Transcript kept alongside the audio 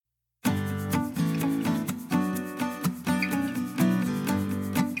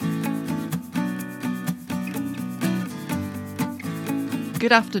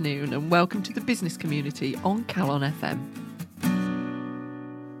Good afternoon and welcome to the business community on Calon FM.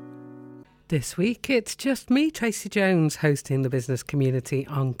 This week it's just me, Tracy Jones, hosting the business community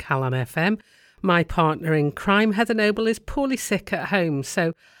on Calon FM. My partner in crime, Heather Noble, is poorly sick at home,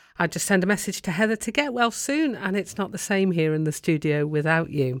 so I just send a message to Heather to get well soon, and it's not the same here in the studio without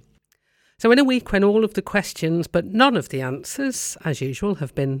you. So in a week when all of the questions but none of the answers, as usual,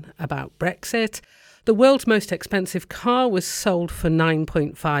 have been about Brexit, the world's most expensive car was sold for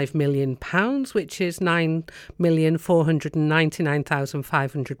 £9.5 million, which is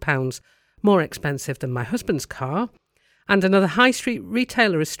 £9,499,500 more expensive than my husband's car. And another high street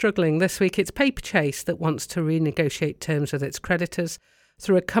retailer is struggling this week. It's Paperchase that wants to renegotiate terms with its creditors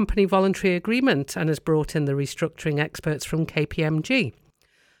through a company voluntary agreement and has brought in the restructuring experts from KPMG.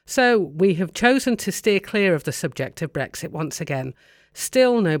 So we have chosen to steer clear of the subject of Brexit once again.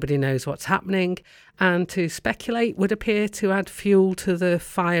 Still, nobody knows what's happening, and to speculate would appear to add fuel to the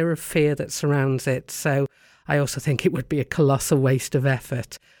fire of fear that surrounds it. So I also think it would be a colossal waste of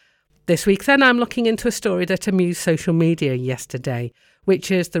effort. This week, then, I'm looking into a story that amused social media yesterday, which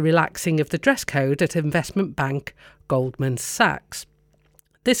is the relaxing of the dress code at investment bank Goldman Sachs.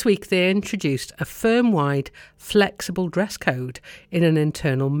 This week, they introduced a firm-wide flexible dress code in an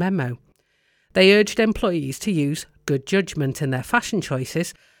internal memo. They urged employees to use good judgment in their fashion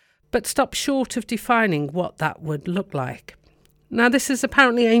choices, but stopped short of defining what that would look like. Now, this is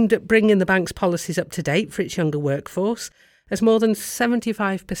apparently aimed at bringing the bank's policies up to date for its younger workforce, as more than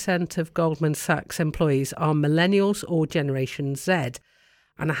 75% of Goldman Sachs employees are millennials or Generation Z.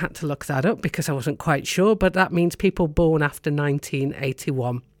 And I had to look that up because I wasn't quite sure, but that means people born after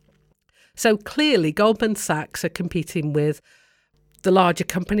 1981. So clearly Goldman Sachs are competing with the larger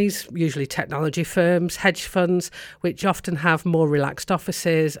companies, usually technology firms, hedge funds, which often have more relaxed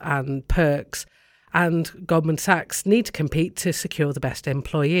offices and perks. And Goldman Sachs need to compete to secure the best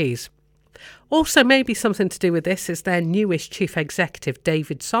employees. Also, maybe something to do with this is their newish chief executive,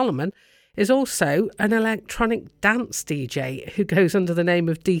 David Solomon, is also an electronic dance DJ who goes under the name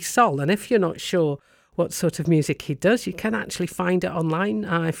of D-Sol. And if you're not sure what sort of music he does, you can actually find it online.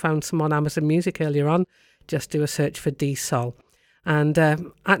 I found some on Amazon Music earlier on. Just do a search for D-Sol. And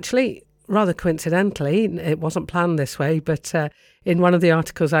actually, rather coincidentally, it wasn't planned this way, but in one of the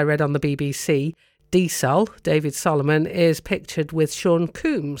articles I read on the BBC, D-Sol, David Solomon, is pictured with Sean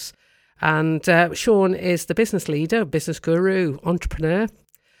Coombs. And Sean is the business leader, business guru, entrepreneur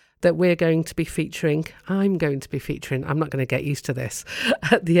that we're going to be featuring. I'm going to be featuring. I'm not going to get used to this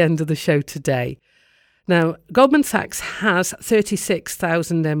at the end of the show today. Now, Goldman Sachs has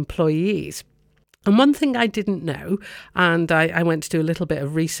 36,000 employees. And one thing I didn't know, and I went to do a little bit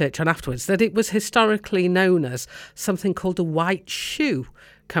of research on afterwards, that it was historically known as something called a white shoe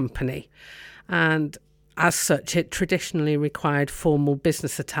company. And as such, it traditionally required formal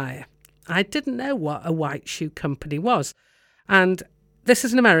business attire. I didn't know what a white shoe company was. And this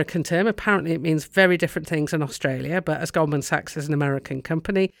is an American term. Apparently, it means very different things in Australia. But as Goldman Sachs is an American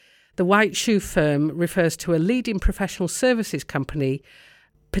company, the white shoe firm refers to a leading professional services company,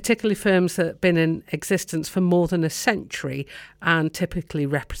 particularly firms that have been in existence for more than a century and typically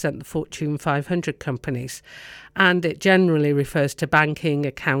represent the Fortune 500 companies. And it generally refers to banking,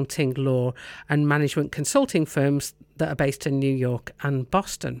 accounting, law and management consulting firms that are based in New York and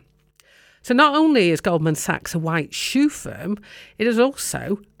Boston. So not only is Goldman Sachs a white shoe firm, it is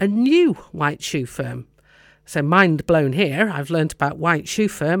also a new white shoe firm. So mind blown here, I've learned about white shoe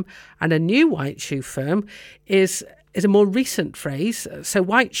firm, and a new white shoe firm is a more recent phrase. So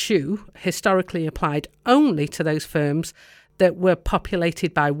white shoe historically applied only to those firms that were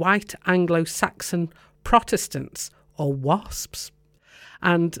populated by white Anglo-Saxon Protestants, or WASPs.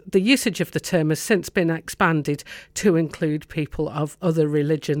 And the usage of the term has since been expanded to include people of other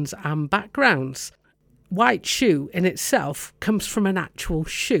religions and backgrounds. White shoe in itself comes from an actual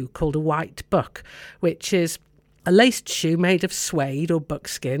shoe called a white buck, which is a laced shoe made of suede or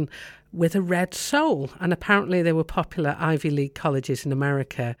buckskin with a red sole. And apparently they were popular Ivy League colleges in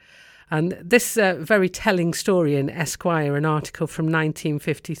America. And this very telling story in Esquire, an article from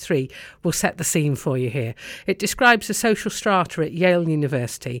 1953, will set the scene for you here. It describes the social strata at Yale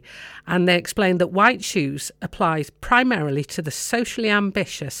University, and they explain that white shoes applies primarily to the socially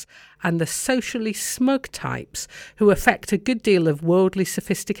ambitious and the socially smug types who affect a good deal of worldly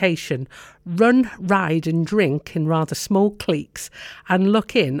sophistication, run, ride and drink in rather small cliques, and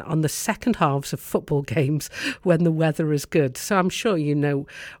look in on the second halves of football games when the weather is good. So I'm sure you know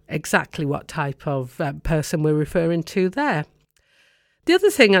exactly what type of person we're referring to there. The other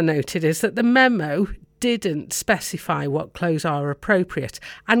thing I noted is that the memo didn't specify what clothes are appropriate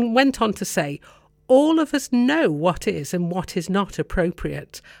and went on to say, all of us know what is and what is not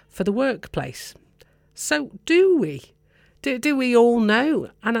appropriate for the workplace. So do we? Do we all know?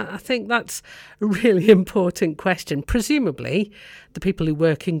 And I think that's a really important question. Presumably, the people who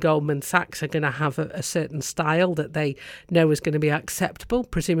work in Goldman Sachs are going to have a certain style that they know is going to be acceptable.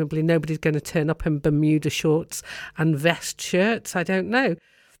 Presumably, nobody's going to turn up in Bermuda shorts and vest shirts. I don't know.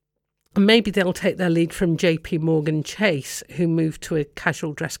 And maybe they'll take their lead from JP Morgan Chase, who moved to a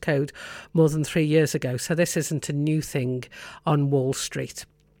casual dress code more than 3 years ago. So this isn't a new thing on Wall Street.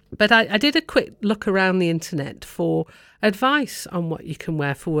 But I did a quick look around the internet for advice on what you can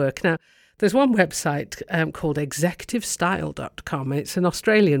wear for work. Now, there's one website called executivestyle.com. It's an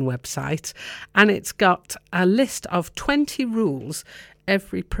Australian website, and it's got a list of 20 rules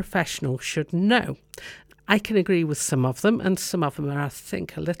every professional should know. I can agree with some of them, and some of them are, I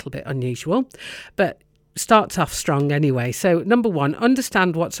think, a little bit unusual, but starts off strong anyway. So, number one,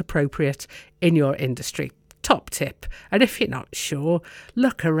 understand what's appropriate in your industry. Top tip. And if you're not sure,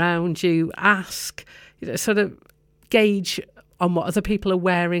 look around you, ask, sort of gauge on what other people are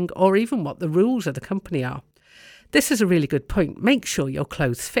wearing or even what the rules of the company are. This is a really good point. Make sure your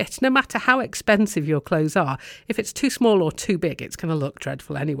clothes fit. No matter how expensive your clothes are, if it's too small or too big, it's going to look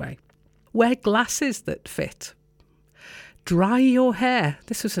dreadful anyway. Wear glasses that fit. Dry your hair.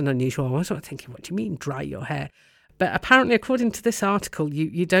 This was an unusual one. I was sort of thinking, what do you mean dry your hair? But apparently, according to this article,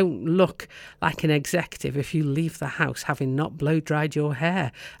 you don't look like an executive if you leave the house having not blow-dried your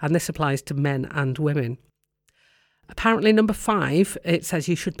hair. And this applies to men and women. Apparently, number 5, it says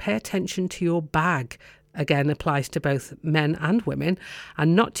you should pay attention to your bag. Again, applies to both men and women.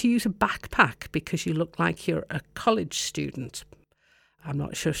 And not to use a backpack because you look like you're a college student. I'm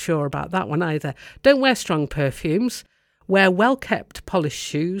not sure about that one either. Don't wear strong perfumes. Wear well-kept polished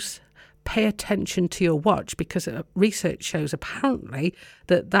shoes. Pay attention to your watch because research shows apparently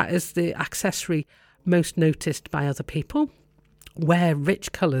that is the accessory most noticed by other people. Wear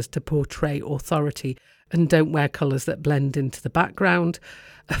rich colours to portray authority and don't wear colours that blend into the background.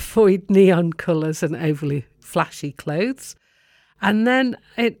 Avoid neon colours and overly flashy clothes. And then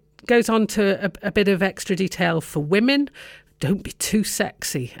it goes on to a bit of extra detail for women. Don't be too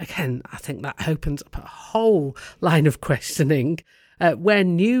sexy. Again, I think that opens up a whole line of questioning. Wear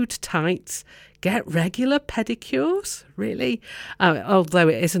nude tights, get regular pedicures, really? Although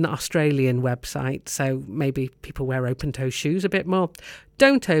it is an Australian website, so maybe people wear open-toe shoes a bit more.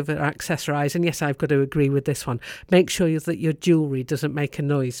 Don't over-accessorise, and yes, I've got to agree with this one. Make sure that your jewellery doesn't make a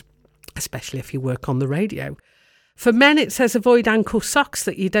noise, especially if you work on the radio. For men, it says avoid ankle socks,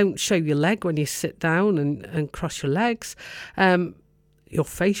 that you don't show your leg when you sit down and cross your legs. Your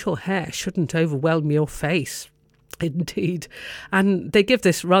facial hair shouldn't overwhelm your face. Indeed. And they give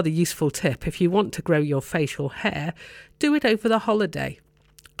this rather useful tip. If you want to grow your facial hair, do it over the holiday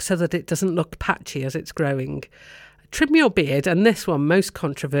so that it doesn't look patchy as it's growing. Trim your beard, and this one, most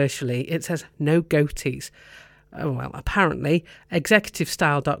controversially, it says no goatees. Oh, well, apparently,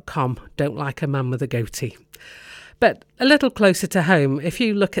 executivestyle.com don't like a man with a goatee. But a little closer to home, if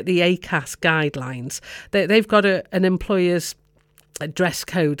you look at the ACAS guidelines, they've got an employer's dress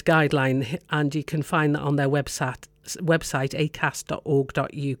code guideline, and you can find that on their website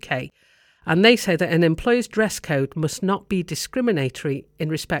acas.org.uk. And they say that an employer's dress code must not be discriminatory in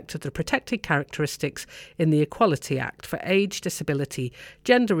respect of the protected characteristics in the Equality Act for age, disability,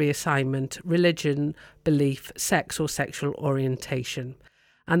 gender reassignment, religion, belief, sex or sexual orientation.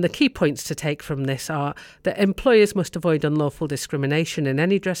 And the key points to take from this are that employers must avoid unlawful discrimination in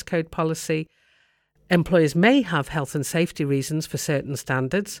any dress code policy. Employers may have health and safety reasons for certain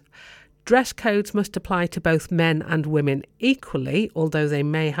standards. Dress codes must apply to both men and women equally, although they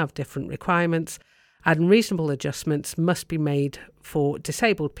may have different requirements, and reasonable adjustments must be made for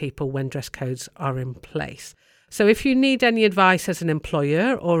disabled people when dress codes are in place. So if you need any advice as an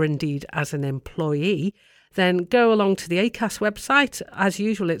employer or indeed as an employee, then go along to the ACAS website. As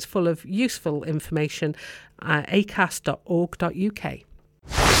usual, it's full of useful information at acas.org.uk.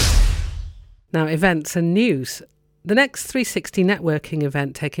 Now, events and news. The next 360 networking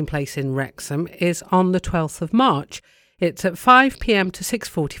event taking place in Wrexham is on the 12th of March. It's at 5 p.m. to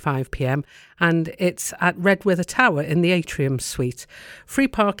 6:45 p.m. and it's at Redwither Tower in the Atrium Suite. Free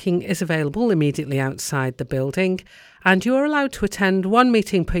parking is available immediately outside the building, and you are allowed to attend one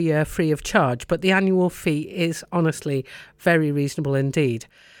meeting per year free of charge, but the annual fee is honestly very reasonable indeed.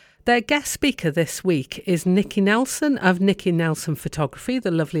 Their guest speaker this week is Nikki Nelson of Nikki Nelson Photography, the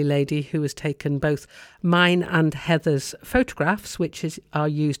lovely lady who has taken both mine and Heather's photographs, which are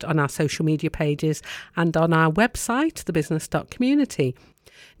used on our social media pages and on our website, thebusiness.community.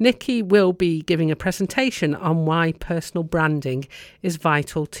 Nikki will be giving a presentation on why personal branding is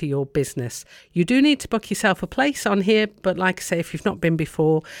vital to your business. You do need to book yourself a place on here, but like I say, if you've not been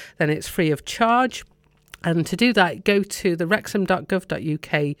before, then it's free of charge. And to do that, go to the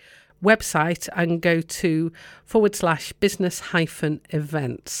wrexham.gov.uk website and go to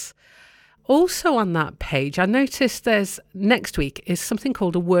 /business-events. Also on that page, I noticed there's next week is something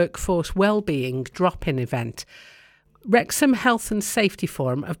called a workforce wellbeing drop-in event. Wrexham Health and Safety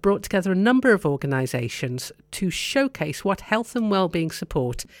Forum have brought together a number of organisations to showcase what health and wellbeing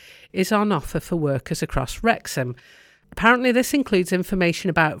support is on offer for workers across Wrexham. Apparently, this includes information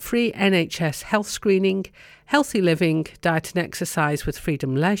about free NHS health screening, healthy living, diet and exercise with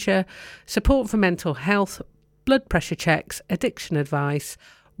Freedom Leisure, support for mental health, blood pressure checks, addiction advice,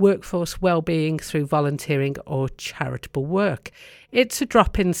 workforce wellbeing through volunteering or charitable work. It's a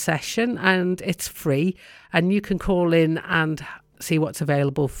drop-in session and it's free, and you can call in and see what's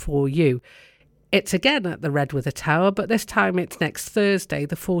available for you. It's again at the Redwither Tower, but this time it's next Thursday,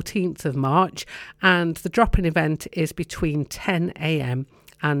 the 14th of March, and the drop-in event is between 10 a.m.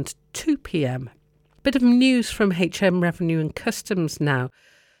 and 2 p.m. Bit of news from HM Revenue and Customs now.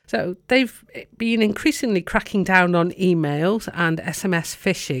 So they've been increasingly cracking down on emails and SMS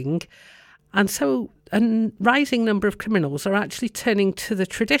phishing, and so a rising number of criminals are actually turning to the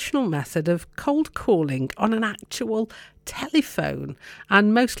traditional method of cold calling on an actual telephone,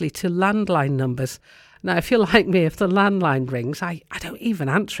 and mostly to landline numbers. Now, if you're like me, if the landline rings, I don't even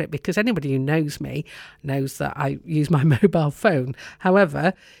answer it, because anybody who knows me knows that I use my mobile phone.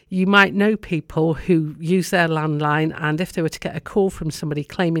 However, you might know people who use their landline, and if they were to get a call from somebody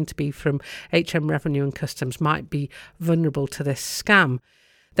claiming to be from HM Revenue and Customs, might be vulnerable to this scam.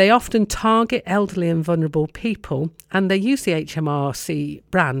 They often target elderly and vulnerable people, and they use the HMRC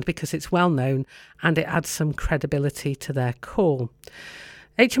brand because it's well known and it adds some credibility to their call.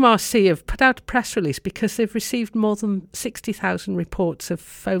 HMRC have put out a press release because they've received more than 60,000 reports of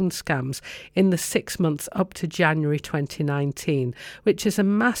phone scams in the 6 months up to January 2019, which is a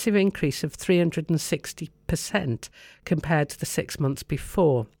massive increase of 360% compared to the 6 months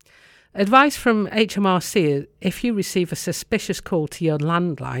before. Advice from HMRC is if you receive a suspicious call to your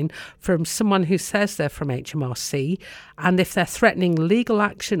landline from someone who says they're from HMRC, and if they're threatening legal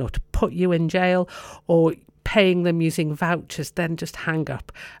action or to put you in jail or paying them using vouchers, then just hang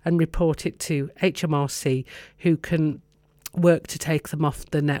up and report it to HMRC, who can work to take them off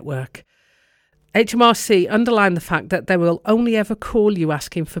the network. HMRC underline the fact that they will only ever call you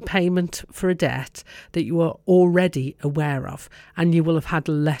asking for payment for a debt that you are already aware of and you will have had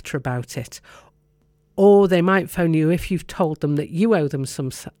a letter about it. Or they might phone you if you've told them that you owe them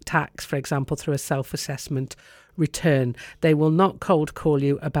some tax, for example, through a self-assessment return. They will not cold call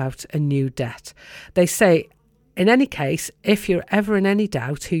you about a new debt. They say, in any case, if you're ever in any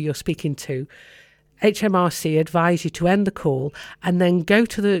doubt who you're speaking to, HMRC advise you to end the call and then go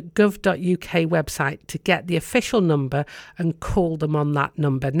to the gov.uk website to get the official number and call them on that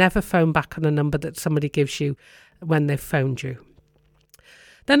number. Never phone back on a number that somebody gives you when they've phoned you.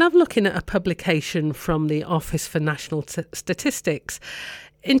 Then I'm looking at a publication from the Office for National Statistics.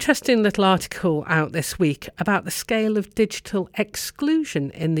 Interesting little article out this week about the scale of digital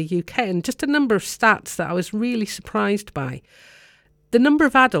exclusion in the UK, and just a number of stats that I was really surprised by. The number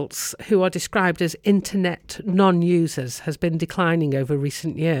of adults who are described as internet non-users has been declining over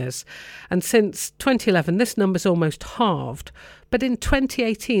recent years. And since 2011, this number's almost halved. But in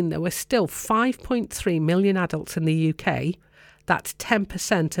 2018, there were still 5.3 million adults in the UK. That's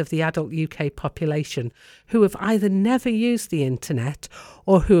 10% of the adult UK population who have either never used the internet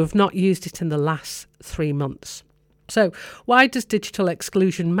or who have not used it in the last 3 months. So why does digital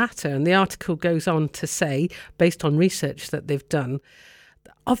exclusion matter? And the article goes on to say, based on research that they've done,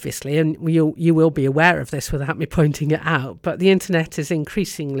 obviously, and you will be aware of this without me pointing it out, but the internet is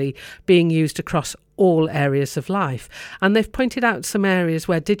increasingly being used across all areas of life. And they've pointed out some areas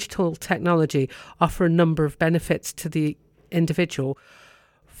where digital technology offer a number of benefits to the individual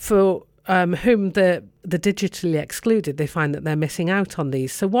for whom the digitally excluded, they find that they're missing out on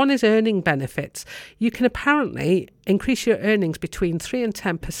these. So one is earning benefits. You can apparently increase your earnings between 3 and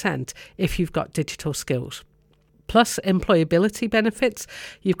 10% if you've got digital skills. Plus employability benefits,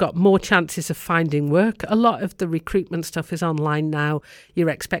 you've got more chances of finding work. A lot of the recruitment stuff is online now. You're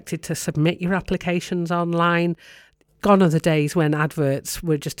expected to submit your applications online. Gone are the days when adverts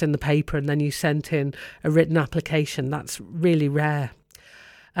were just in the paper and then you sent in a written application. That's really rare.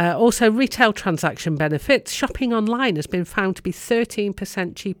 Also, retail transaction benefits. Shopping online has been found to be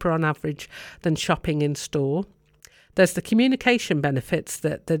 13% cheaper on average than shopping in store. There's the communication benefits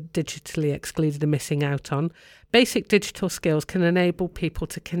that the digitally excluded are missing out on. Basic digital skills can enable people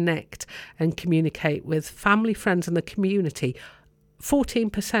to connect and communicate with family, friends and the community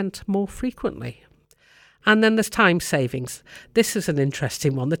 14% more frequently. And then there's time savings. This is an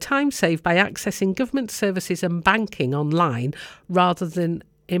interesting one. The time saved by accessing government services and banking online rather than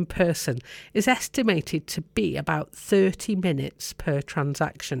in person is estimated to be about 30 minutes per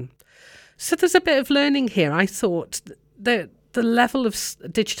transaction. So there's a bit of learning here. I thought that the level of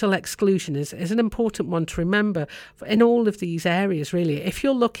digital exclusion is an important one to remember in all of these areas, really. If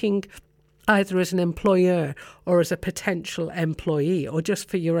you're looking either as an employer or as a potential employee or just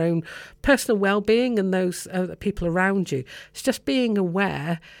for your own personal well-being and those people around you, it's just being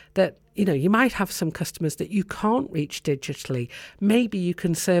aware that you might have some customers that you can't reach digitally. Maybe you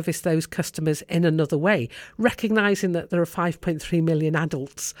can service those customers in another way, recognising that there are 5.3 million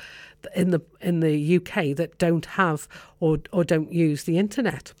adults in the UK that don't have or don't use the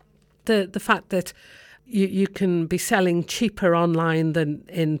internet. The fact that you can be selling cheaper online than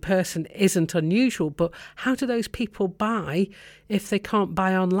in person isn't unusual, but how do those people buy if they can't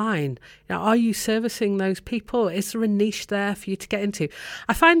buy online? Are you servicing those people? Is there a niche there for you to get into?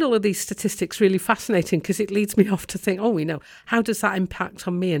 I find all of these statistics really fascinating because it leads me off to think, how does that impact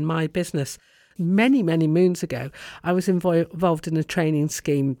on me and my business? Many, many moons ago, I was involved in a training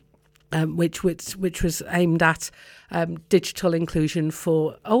scheme which was aimed at digital inclusion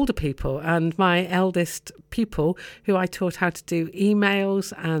for older people. And my eldest pupil, who I taught how to do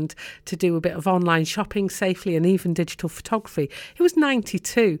emails and to do a bit of online shopping safely and even digital photography, he was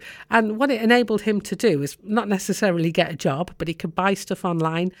 92. And what it enabled him to do is not necessarily get a job, but he could buy stuff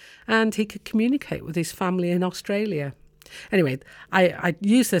online and he could communicate with his family in Australia. Anyway, I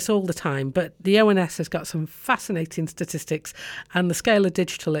use this all the time, but the ONS has got some fascinating statistics, and the scale of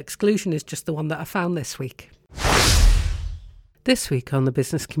digital exclusion is just the one that I found this week. This week on the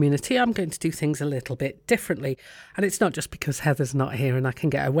business community, I'm going to do things a little bit differently. And it's not just because Heather's not here and I can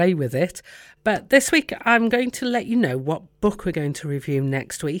get away with it. But this week, I'm going to let you know what book we're going to review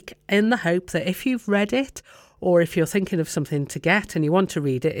next week, in the hope that if you've read it, or if you're thinking of something to get and you want to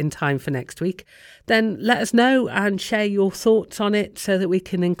read it in time for next week, then let us know and share your thoughts on it so that we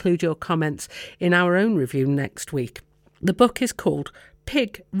can include your comments in our own review next week. The book is called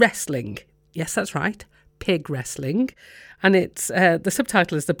Pig Wrestling. Yes, that's right. Pig Wrestling. And it's the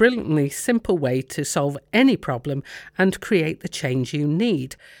subtitle is The Brilliantly Simple Way to Solve Any Problem and Create the Change You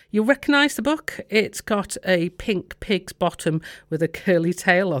Need. You'll recognise the book. It's got a pink pig's bottom with a curly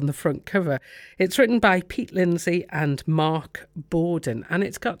tail on the front cover. It's written by Pete Lindsay and Mark Borden, and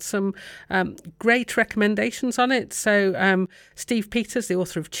it's got some great recommendations on it. So Steve Peters, the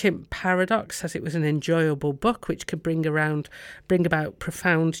author of Chimp Paradox, says it was an enjoyable book which could bring about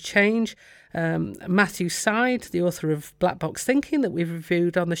profound change. Matthew Side, the author of Black Box Thinking that we've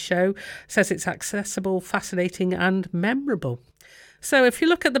reviewed on the show, says it's accessible, fascinating and memorable. So if you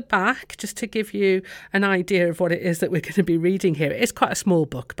look at the back, just to give you an idea of what it is that we're going to be reading here, it's quite a small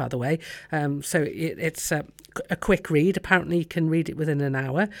book, by the way, so it's a quick read. Apparently you can read it within an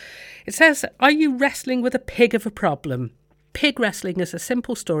hour. It says, are you wrestling with a pig of a problem? Pig wrestling is a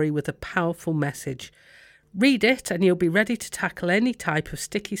simple story with a powerful message. Read it and you'll be ready to tackle any type of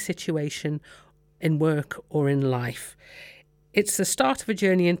sticky situation in work or in life. It's the start of a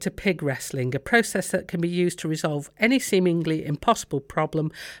journey into pig wrestling, a process that can be used to resolve any seemingly impossible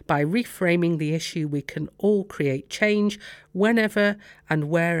problem by reframing the issue. We can all create change whenever and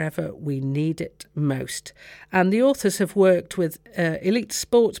wherever we need it most. And the authors have worked with elite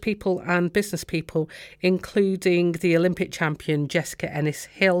sports people and business people, including the Olympic champion Jessica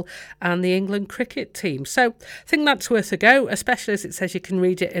Ennis-Hill and the England cricket team. So I think that's worth a go, especially as it says you can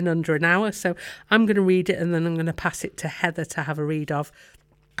read it in under an hour. So I'm going to read it and then I'm going to pass it to Heather to have a read of.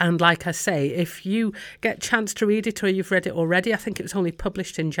 And like I say, if you get a chance to read it or you've read it already, I think it was only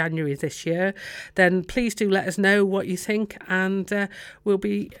published in January this year, then please do let us know what you think and we'll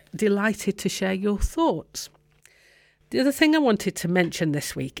be delighted to share your thoughts. The other thing I wanted to mention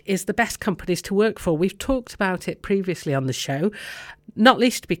this week is the best companies to work for. We've talked about it previously on the show, not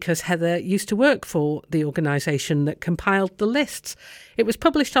least because Heather used to work for the organisation that compiled the lists. It was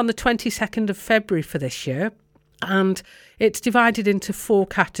published on the 22nd of February for this year. And it's divided into 4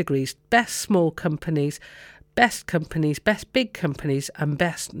 categories: best small companies, best big companies, and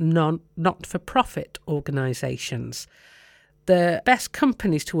best not-for-profit organisations. The best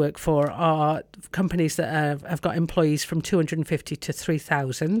companies to work for are companies that have got employees from 250 to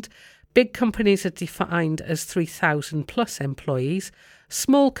 3,000. Big companies are defined as 3,000 plus employees.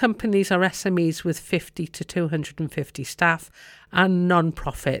 Small companies are SMEs with 50 to 250 staff, and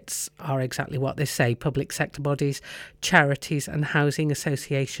non-profits are exactly what they say, public sector bodies, charities and housing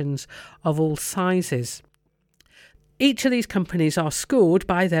associations of all sizes. Each of these companies are scored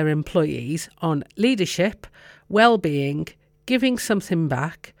by their employees on leadership, well-being, giving something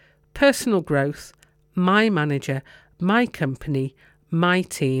back, personal growth, my manager, my company, my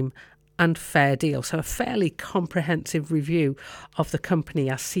team, and fair deal. So a fairly comprehensive review of the company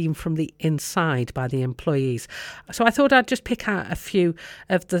as seen from the inside by the employees. So I thought I'd just pick out a few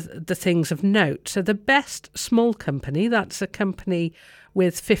of the things of note. So the best small company, that's a company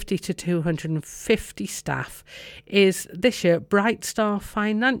with 50 to 250 staff, is this year Brightstar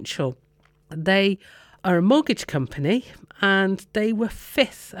Financial. They are a mortgage company and they were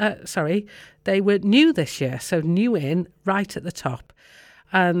they were new this year, so new in right at the top.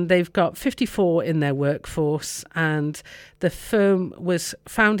 And they've got 54 in their workforce, and the firm was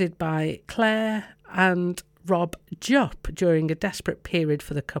founded by Claire and Rob Jupp during a desperate period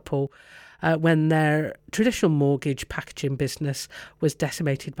for the couple when their traditional mortgage packaging business was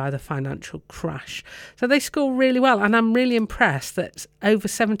decimated by the financial crash. So they score really well, and I'm really impressed that over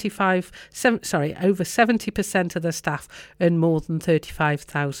 70% of their staff earn more than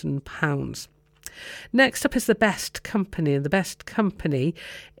 £35,000. Next up is the best company, and the best company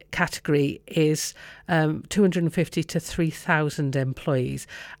category is 250 to 3,000 employees.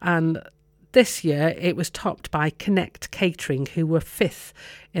 And this year it was topped by Connect Catering, who were fifth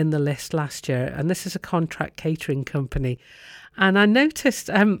in the list last year. And this is a contract catering company. And I noticed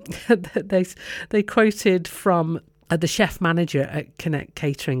that they quoted from the chef manager at Connect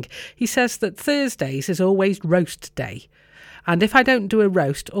Catering. He says that Thursdays is always roast day. And if I don't do a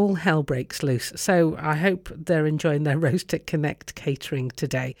roast, all hell breaks loose. So I hope they're enjoying their roast at Connect Catering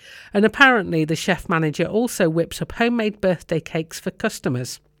today. And apparently the chef manager also whips up homemade birthday cakes for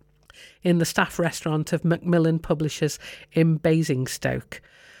customers in the staff restaurant of Macmillan Publishers in Basingstoke.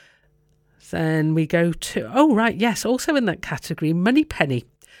 Then we go to, also in that category, Moneypenny.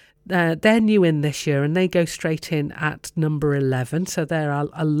 They're new in this year and they go straight in at number 11. So they're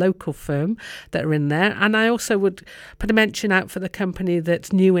a local firm that are in there. And I also would put a mention out for the company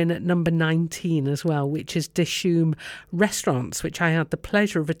that's new in at number 19 as well, which is Dishoom Restaurants, which I had the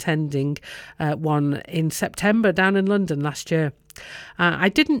pleasure of attending one in September down in London last year. I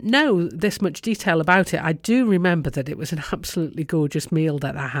didn't know this much detail about it. I do remember that it was an absolutely gorgeous meal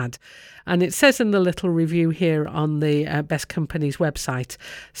that I had. And it says in the little review here on the Best Companies website,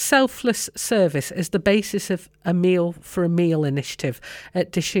 selfless service is the basis of a meal for a meal initiative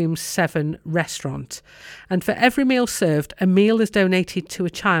at Dishoom's 7 restaurant. And for every meal served, a meal is donated to a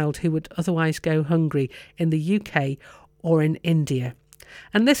child who would otherwise go hungry in the UK or in India.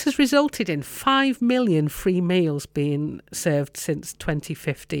 And this has resulted in 5 million free meals being served since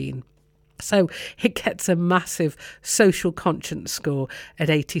 2015. So it gets a massive social conscience score at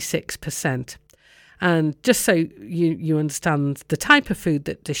 86%. And just so you understand the type of food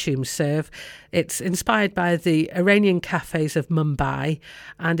that Dishoom serve, it's inspired by the Iranian cafes of Mumbai,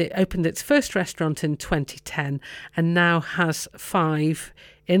 and it opened its first restaurant in 2010 and now has 5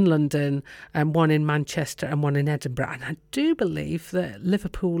 in London and 1 in Manchester and 1 in Edinburgh. And I do believe that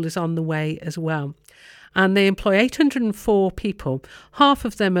Liverpool is on the way as well. And they employ 804 people. Half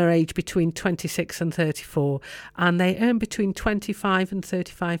of them are aged between 26 and 34, and they earn between £25,000 and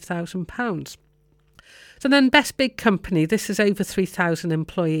 £35,000. So then Best Big Company, this is over 3,000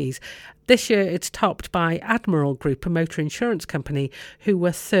 employees. This year it's topped by Admiral Group, a motor insurance company, who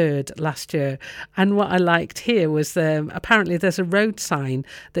were third last year. And what I liked here was apparently there's a road sign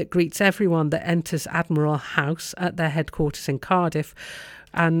that greets everyone that enters Admiral House at their headquarters in Cardiff.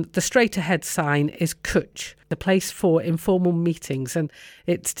 And the straight ahead sign is Kutch, the place for informal meetings, and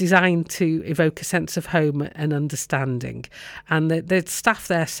it's designed to evoke a sense of home and understanding. And the staff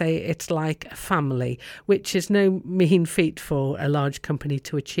there say it's like a family, which is no mean feat for a large company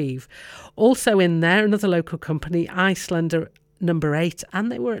to achieve. Also in there, another local company, Iceland, are number 8,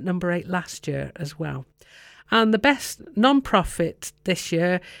 and they were at number 8 last year as well. And the best non-profit this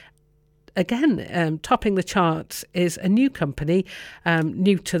year, again, topping the charts, is a new company,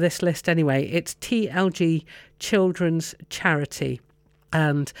 new to this list anyway. It's TLG Children's Charity,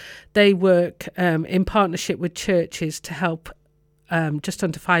 and they work in partnership with churches to help just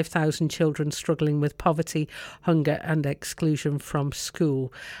under 5,000 children struggling with poverty, hunger and exclusion from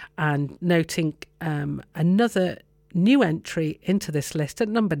school. And noting another new entry into this list at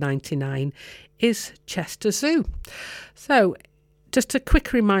number 99 is Chester Zoo. So Just a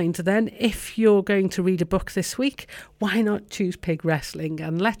quick reminder then, if you're going to read a book this week, why not choose Pig Wrestling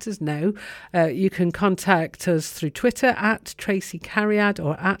and let us know. You can contact us through Twitter at Tracy Cariad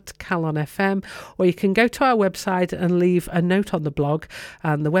or at Calon FM, or you can go to our website and leave a note on the blog,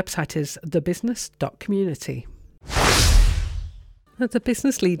 and the website is thebusiness.community. The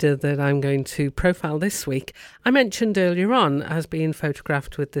business leader that I'm going to profile this week, I mentioned earlier on, has been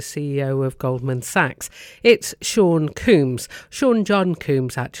photographed with the CEO of Goldman Sachs. It's Sean Combs, Sean John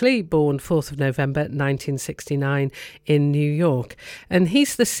Combs actually, born 4th of November 1969 in New York. And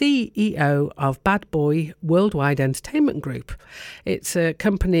he's the CEO of Bad Boy Worldwide Entertainment Group. It's a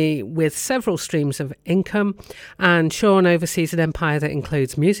company with several streams of income, and Sean oversees an empire that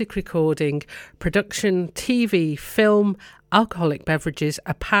includes music recording, production, TV, film, alcoholic beverages,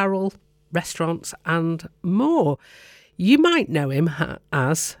 apparel, restaurants and more. You might know him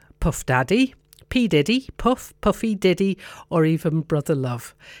as Puff Daddy, P. Diddy, Puff, Puffy, Diddy, or even Brother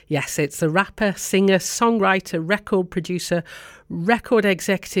Love. Yes, it's the rapper, singer, songwriter, record producer, record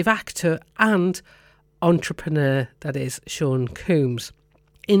executive, actor and entrepreneur that is Sean Combs.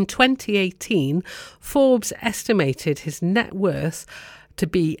 In 2018, Forbes estimated his net worth to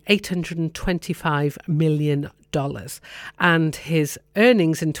be $825 million. And his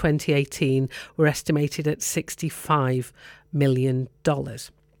earnings in 2018 were estimated at $65 million.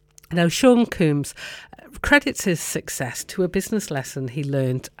 Now, Sean Combs credits his success to a business lesson he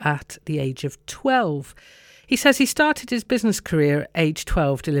learned at the age of 12. He says he started his business career at age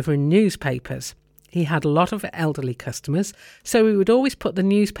 12 delivering newspapers. He had a lot of elderly customers, so he would always put the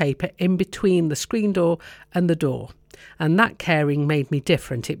newspaper in between the screen door and the door. And that caring made me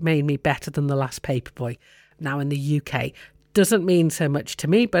different. It made me better than the last paperboy. Now in the UK, doesn't mean so much to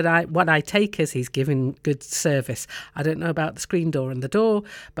me, but what I take is he's giving good service. I don't know about the screen door and the door,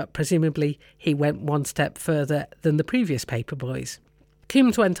 but presumably he went one step further than the previous paperboys.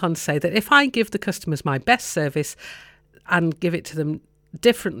 Combs went on to say that if I give the customers my best service and give it to them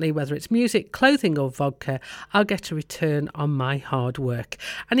differently, whether it's music, clothing or vodka, I'll get a return on my hard work.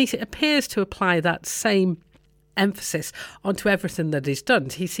 And he appears to apply that same emphasis onto everything that he's done.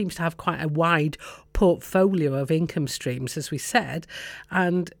 He seems to have quite a wide portfolio of income streams, as we said,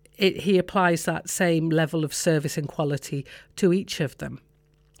 and he applies that same level of service and quality to each of them.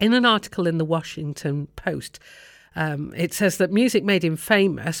 In an article in the Washington Post, it says that music made him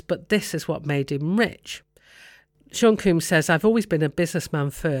famous, but this is what made him rich. Sean Combs says, I've always been a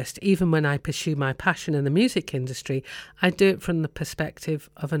businessman first. Even when I pursue my passion in the music industry, I do it from the perspective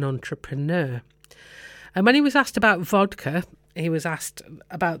of an entrepreneur. And when he was asked about vodka, he was asked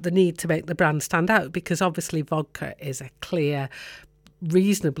about the need to make the brand stand out, because obviously vodka is a clear,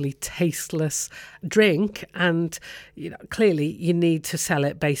 reasonably tasteless drink, and clearly you need to sell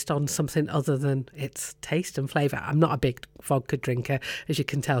it based on something other than its taste and flavour. I'm not a big vodka drinker, as you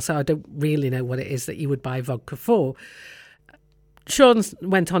can tell, so I don't really know what it is that you would buy vodka for. Sean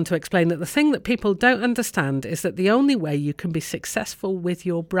went on to explain that the thing that people don't understand is that the only way you can be successful with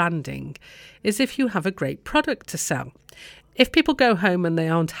your branding is if you have a great product to sell. If people go home and they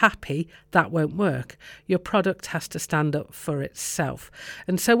aren't happy, that won't work. Your product has to stand up for itself.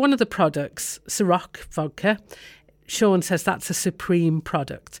 And so one of the products, Ciroc vodka, Sean says that's a supreme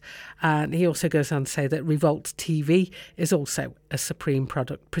product. And he also goes on to say that Revolt TV is also a supreme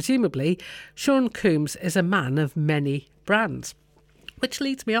product. Presumably, Sean Combs is a man of many brands. Which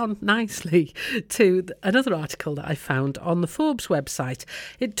leads me on nicely to another article that I found on the Forbes website.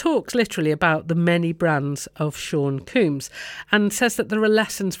 It talks literally about the many brands of Sean Combs and says that there are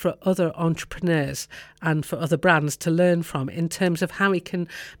lessons for other entrepreneurs and for other brands to learn from in terms of how he can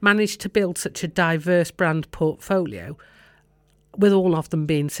manage to build such a diverse brand portfolio, with all of them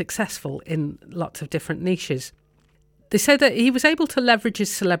being successful in lots of different niches. They say that he was able to leverage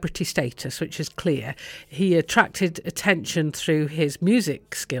his celebrity status, which is clear. He attracted attention through his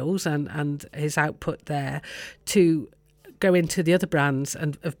music skills and his output there to go into the other brands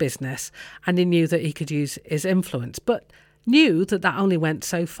of business, and he knew that he could use his influence, but knew that that only went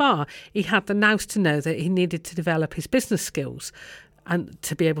so far. He had the nous to know that he needed to develop his business skills and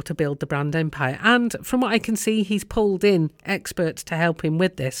to be able to build the brand empire. And from what I can see, he's pulled in experts to help him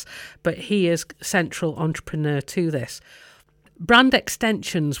with this, but he is central entrepreneur to this. Brand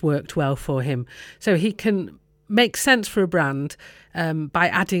extensions worked well for him, so he can make sense for a brand by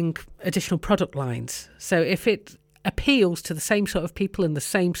adding additional product lines. So if it appeals to the same sort of people in the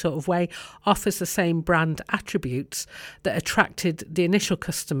same sort of way, offers the same brand attributes that attracted the initial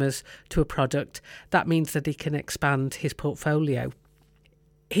customers to a product, that means that he can expand his portfolio.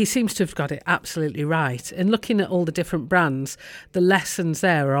 he seems to have got it absolutely right. And looking at all the different brands, the lessons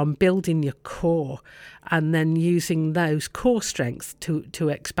there are on building your core and then using those core strengths to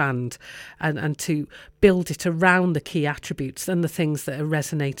expand and to build it around the key attributes and the things that are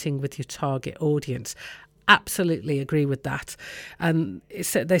resonating with your target audience. Absolutely agree with that. And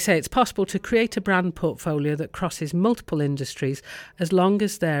they say it's possible to create a brand portfolio that crosses multiple industries as long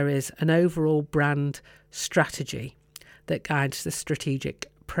as there is an overall brand strategy that guides the strategic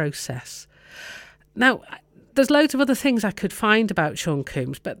process. Now, there's loads of other things I could find about Sean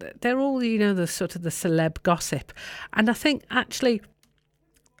Combs, but they're all, the sort of the celeb gossip. And I think actually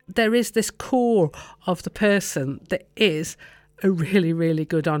there is this core of the person that is a really, really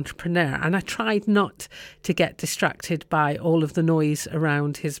good entrepreneur. And I tried not to get distracted by all of the noise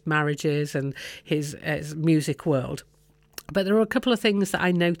around his marriages and his music world. But there are a couple of things that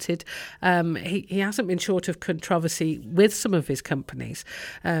I noted. He hasn't been short of controversy with some of his companies.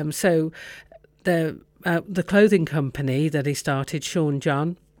 So the clothing company that he started, Sean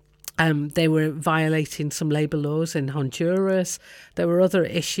John, they were violating some labour laws in Honduras. There were other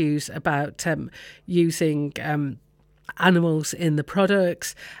issues about using animals in the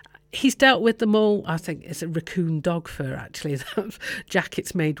products. He's dealt with them all. I think it's a raccoon dog fur, actually.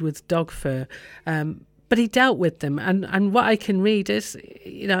 Jackets made with dog fur. But he dealt with them. And what I can read is,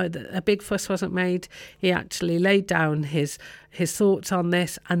 a big fuss wasn't made. He actually laid down his thoughts on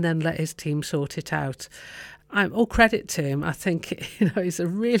this and then let his team sort it out. All credit to him. I think he's a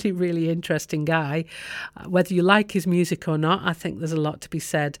really, really interesting guy. Whether you like his music or not, I think there's a lot to be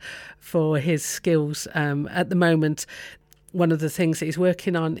said for his skills. At the moment, one of the things that he's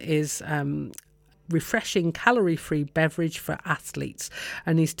working on is refreshing calorie-free beverage for athletes,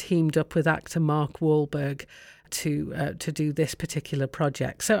 and he's teamed up with actor Mark Wahlberg to do this particular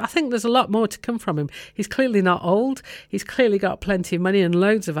project. So I think there's a lot more to come from him. He's clearly not old. He's clearly got plenty of money and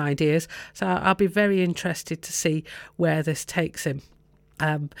loads of ideas. So I'll be very interested to see where this takes him.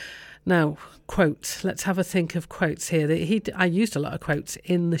 Now, quotes. Let's have a think of quotes here. I used a lot of quotes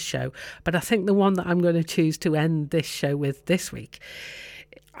in the show, but I think the one that I'm going to choose to end this show with this week,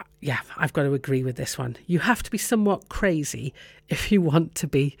 I've got to agree with this one. You have to be somewhat crazy if you want to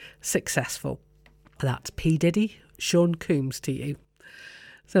be successful. That's P. Diddy, Sean Combs to you.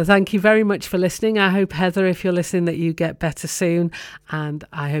 So thank you very much for listening. I hope, Heather, if you're listening, that you get better soon. And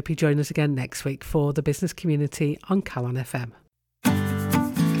I hope you join us again next week for the Business Community on Calon FM.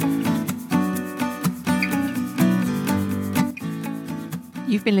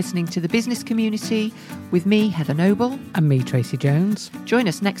 You've been listening to The Business Community with me, Heather Noble. And me, Tracy Jones. Join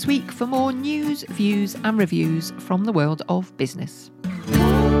us next week for more news, views and reviews from the world of business.